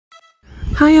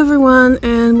Hi everyone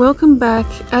and welcome back.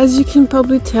 As you can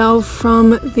probably tell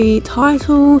from the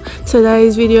title,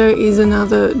 today's video is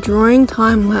another drawing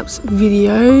time-lapse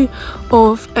video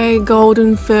of a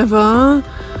golden feather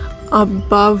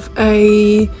above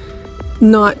a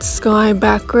night sky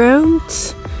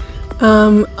background.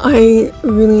 I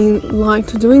really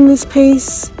liked doing this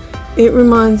piece. It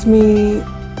reminds me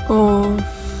of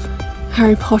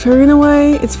Harry Potter in a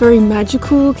way. It's very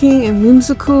magical looking and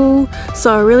whimsical,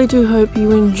 so I really do hope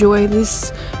you enjoy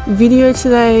this video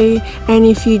today, and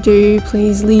if you do,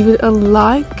 please leave it a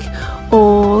like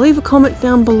or leave a comment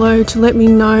down below to let me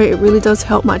know. It really does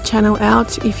help my channel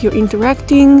out if you're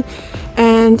interacting.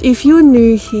 And if you're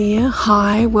new here,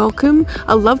 hi, welcome.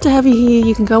 I'd love to have you here.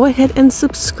 You can go ahead and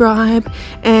subscribe,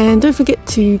 and don't forget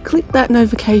to click that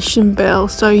notification bell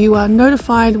so you are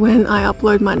notified when I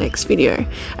upload my next video.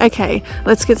 Okay,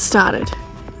 let's get started.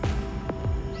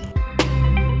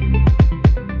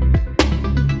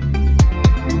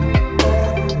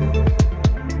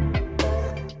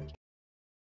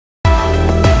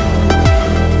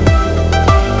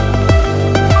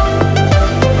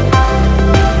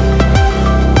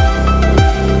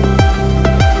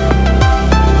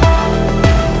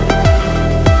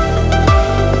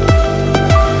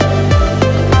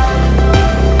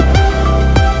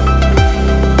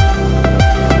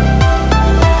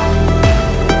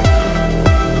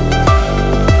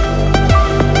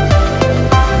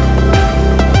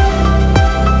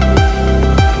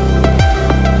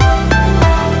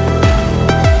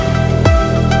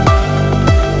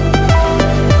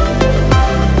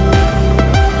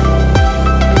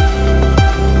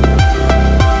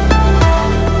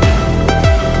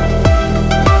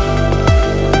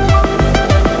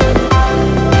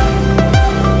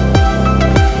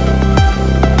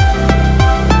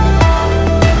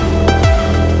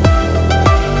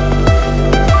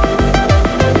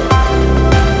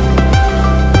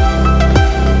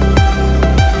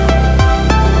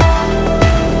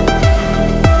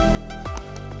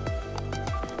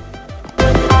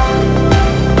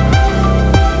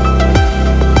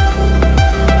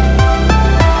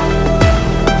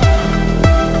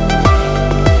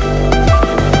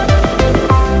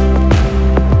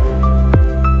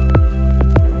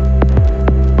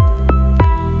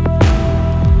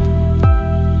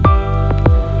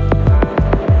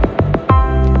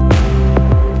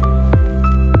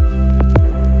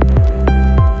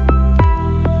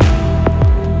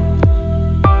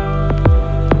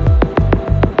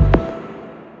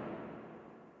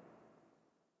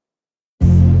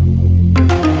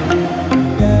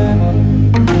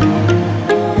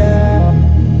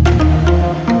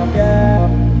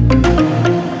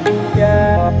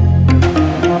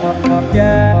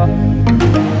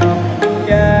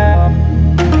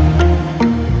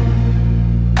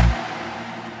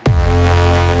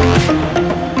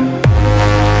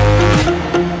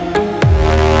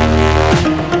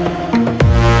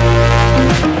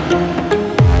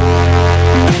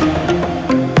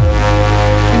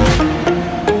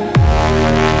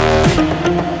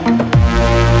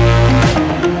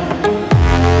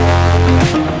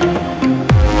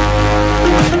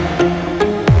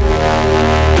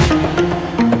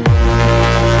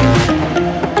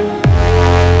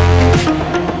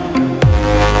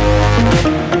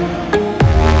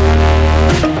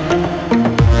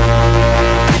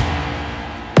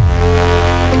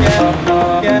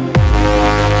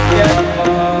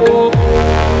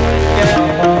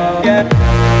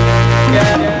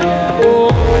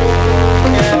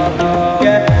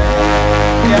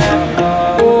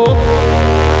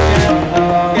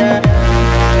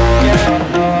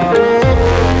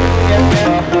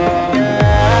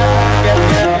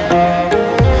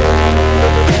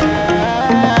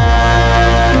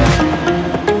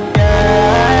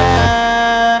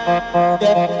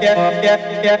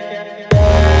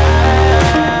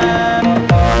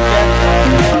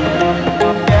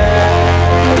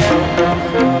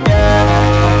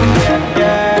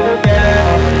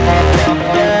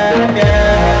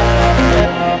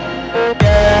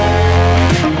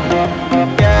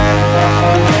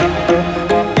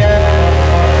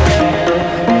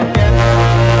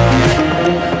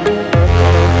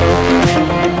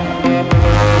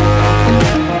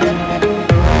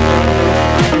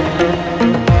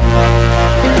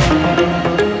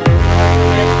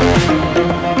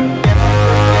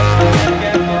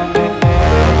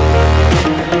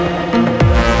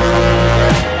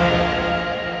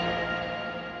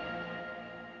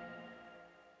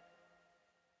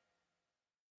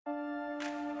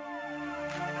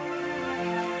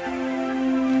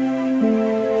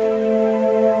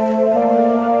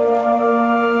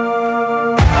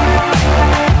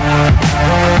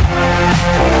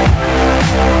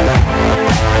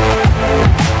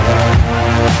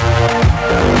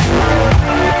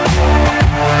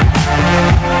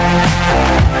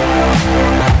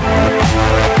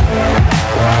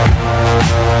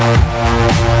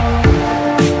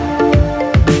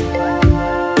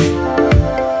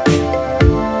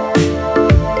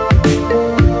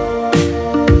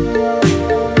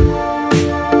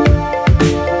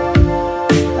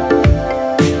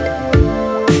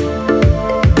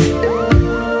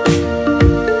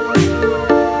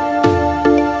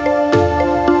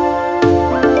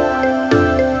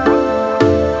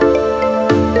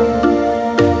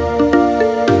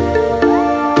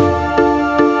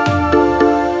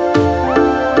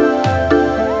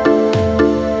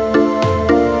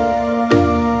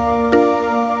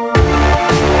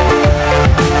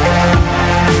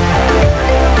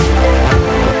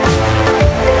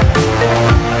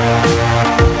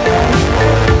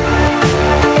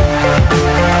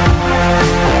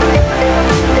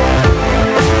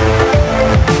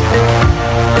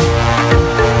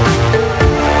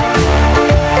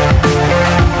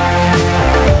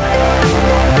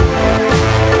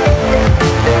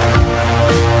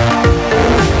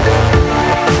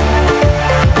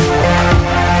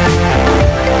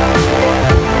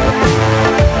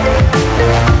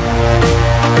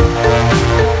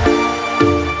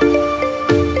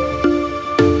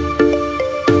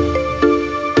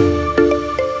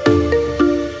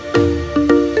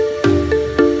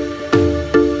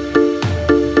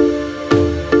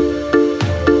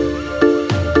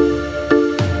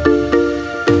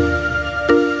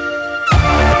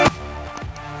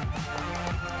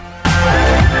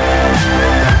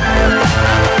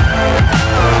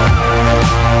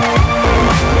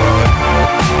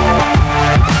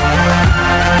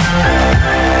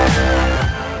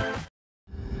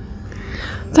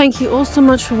 Thank you all so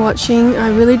much for watching. I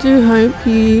really do hope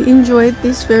you enjoyed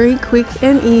this very quick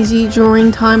and easy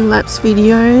drawing time-lapse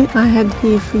video I had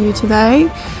here for you today.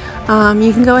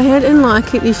 You can go ahead and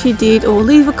like it if you did, or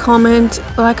leave a comment.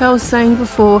 Like I was saying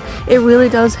before, it really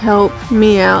does help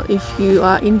me out if you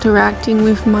are interacting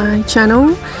with my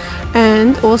channel.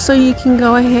 And also you can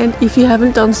go ahead, if you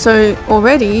haven't done so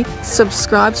already,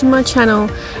 subscribe to my channel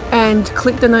and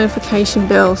click the notification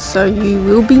bell so you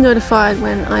will be notified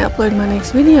when I upload my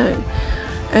next video.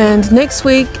 And next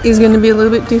week is going to be a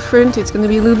little bit different. It's going to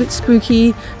be a little bit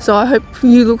spooky, so I hope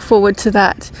you look forward to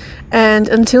that. And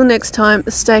until next time,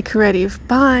 stay creative.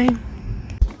 Bye.